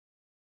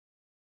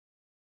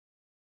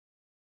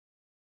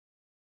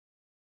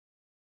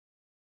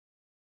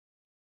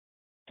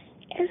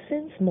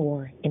Essynce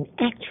Moore, an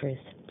actress,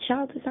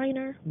 child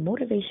designer,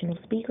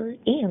 motivational speaker,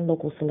 and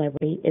local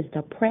celebrity, is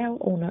the proud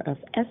owner of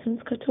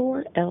Essynce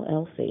Couture,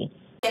 LLC.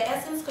 The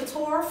Essynce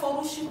Couture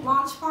photo shoot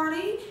launch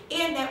party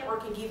and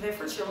networking event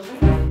for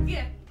children.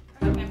 Yeah.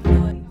 Okay.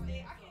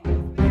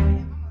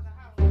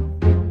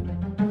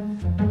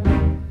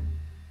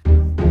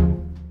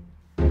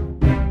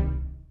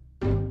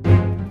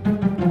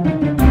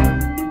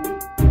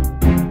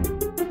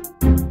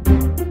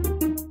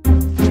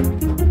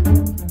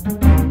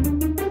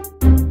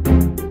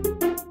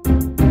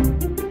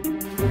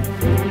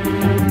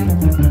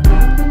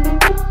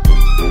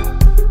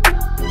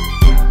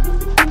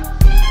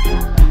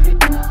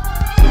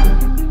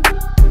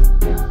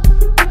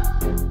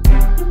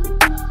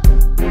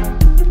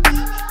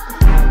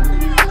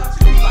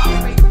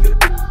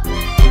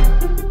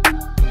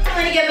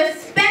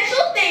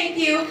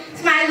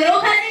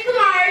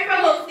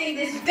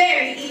 This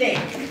very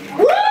event.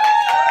 Woo!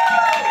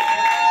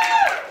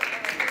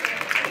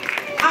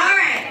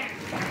 Alright.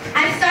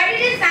 I started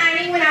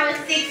designing when I was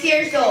 6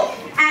 years old.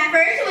 At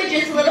first it was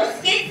just little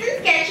skits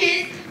and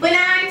sketches, but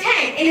now I'm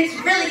 10 and it's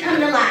really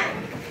coming alive.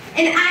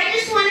 And I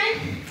just want to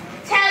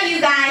tell you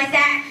guys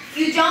that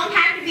you don't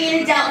have to be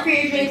an adult for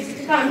your dreams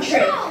to come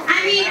true.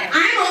 I mean,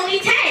 I'm only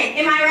 10,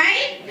 am I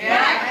right?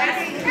 Yeah.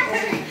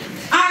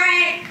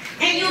 Alright,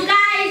 and you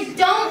guys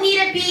don't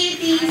need to be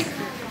these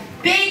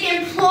big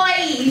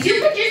employees.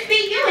 You could just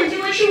be you and do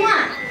what you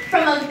want.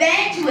 From a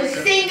vet to a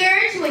singer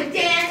to a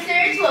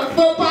dancer to a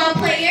football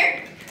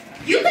player.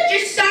 You could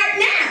just start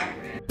now.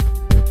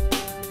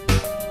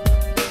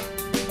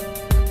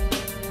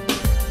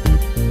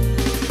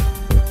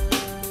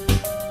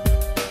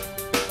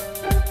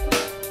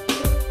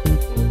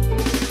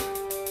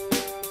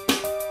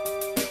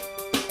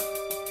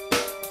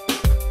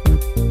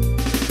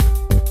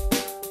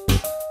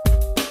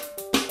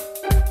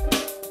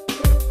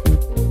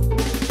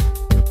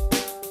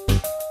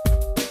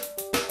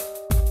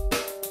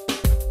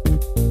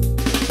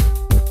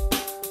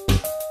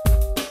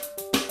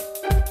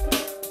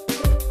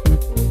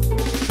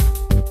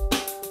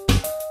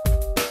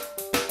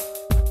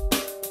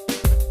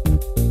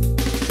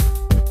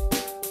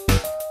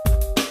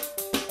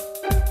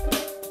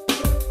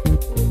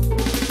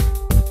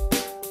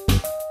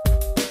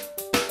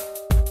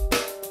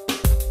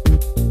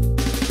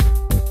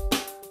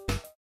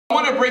 I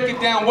want to break it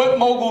down what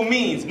mogul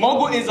means.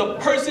 Mogul is a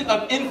person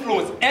of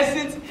influence.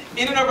 Essynce,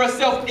 in and of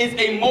herself, is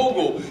a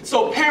mogul.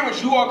 So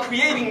parents, you are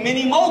creating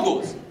mini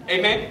moguls.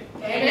 Amen?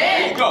 Amen.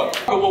 There you go.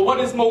 Well,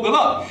 what is mogul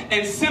up?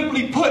 And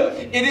simply put,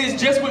 it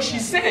is just what she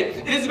said.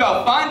 It is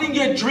about finding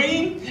your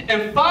dream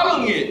and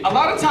following it. A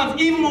lot of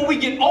times, even when we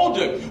get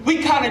older,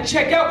 we kind of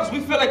check out because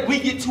we feel like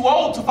we get too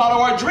old to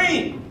follow our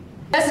dream.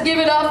 Let's give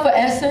it up for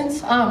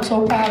Essynce. I'm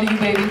so proud of you,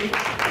 baby.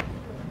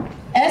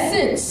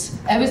 Essynce,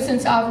 ever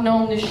since I've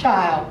known this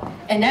child,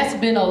 and that's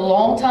been a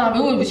long time.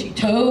 Was she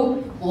 2,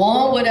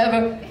 1,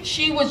 whatever?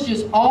 She was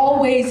just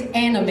always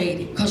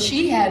animated because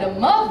she had a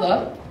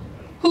mother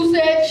who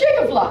said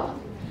chicken fly.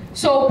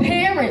 So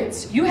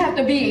parents, you have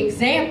to be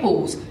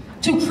examples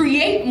to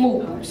create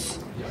moguls.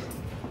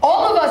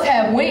 All of us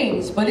have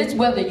wings, but it's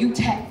whether you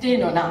tapped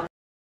in or not.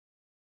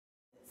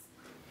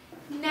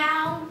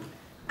 Now,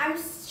 I'm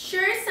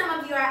sure some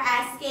of you are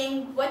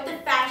asking what the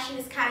fashion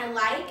is kind of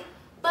like.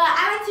 But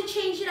I like to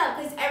change it up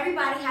because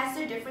everybody has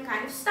their different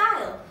kind of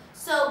style.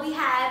 So we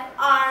have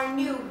our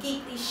new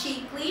Geekly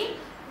Chicly,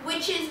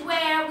 which is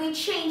where we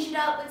change it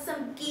up with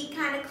some geek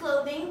kind of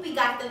clothing. We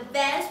got the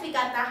vest, we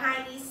got the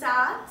high-knee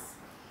socks.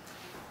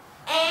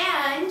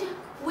 And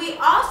we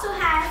also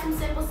have some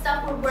simple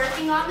stuff. We're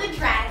working on the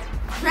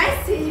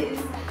dresses.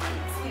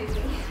 Excuse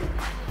me.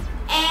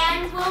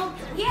 And well,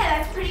 yeah,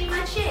 that's pretty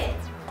much it.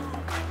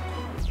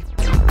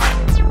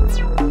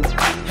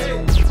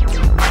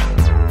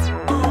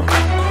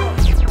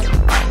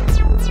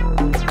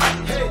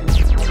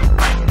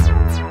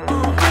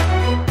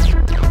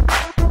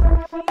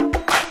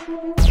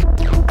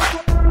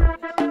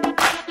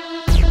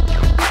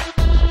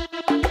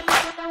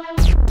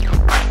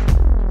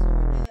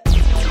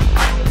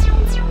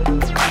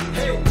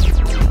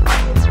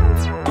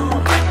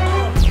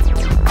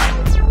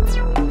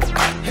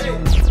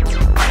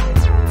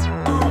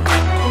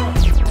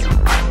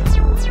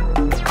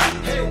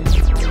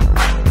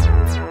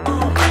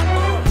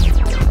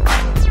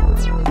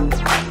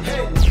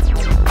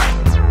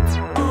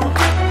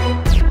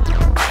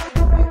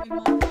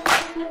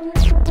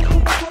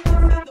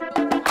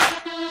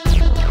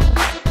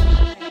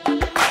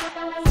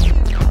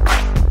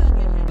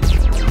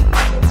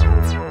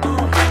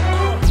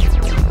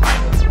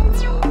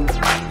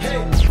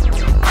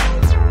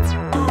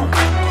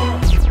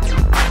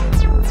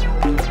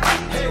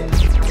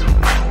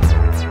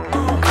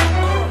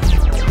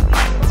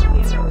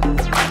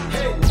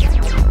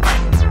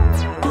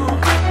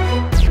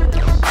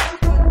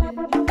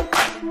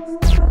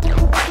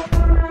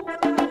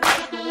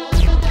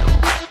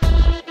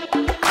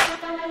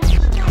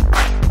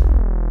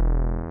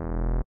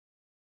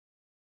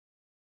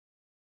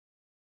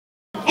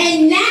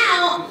 And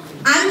now,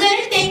 I'm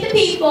going to thank the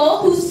people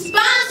who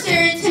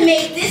sponsored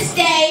make this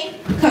day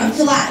come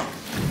to life.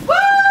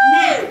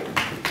 Now,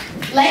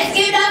 let's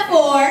give it up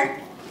for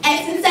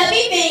Essynce of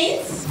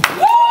Events,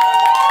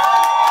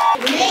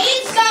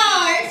 Making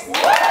Stars,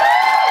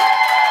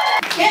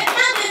 Get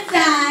My Good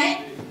Side,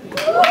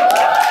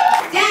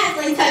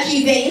 Dazzling Touch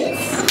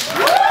Events,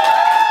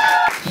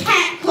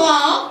 Cat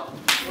Claw,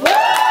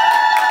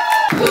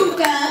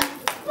 Puka,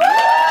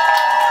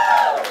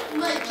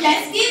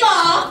 Majesty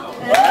Law,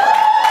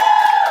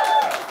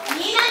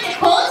 Nina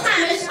Nicole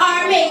Thomas,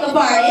 our makeup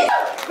artist,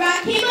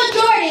 Rakima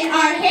Jordan,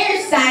 our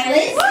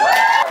hairstylist,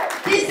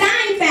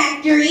 Design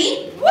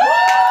Factory,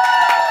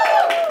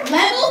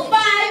 Level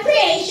 5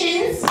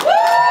 Creations,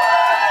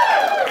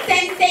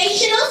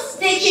 Sensational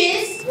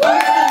Stitches,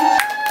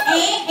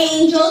 and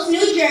Angels,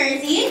 New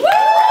Jersey,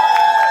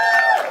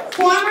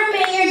 former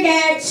Mayor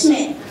Garrett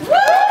Smith,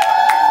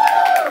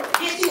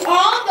 and to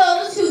all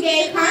those who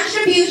gave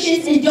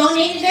contributions and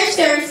donated their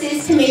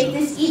services to make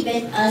this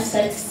event a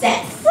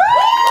success.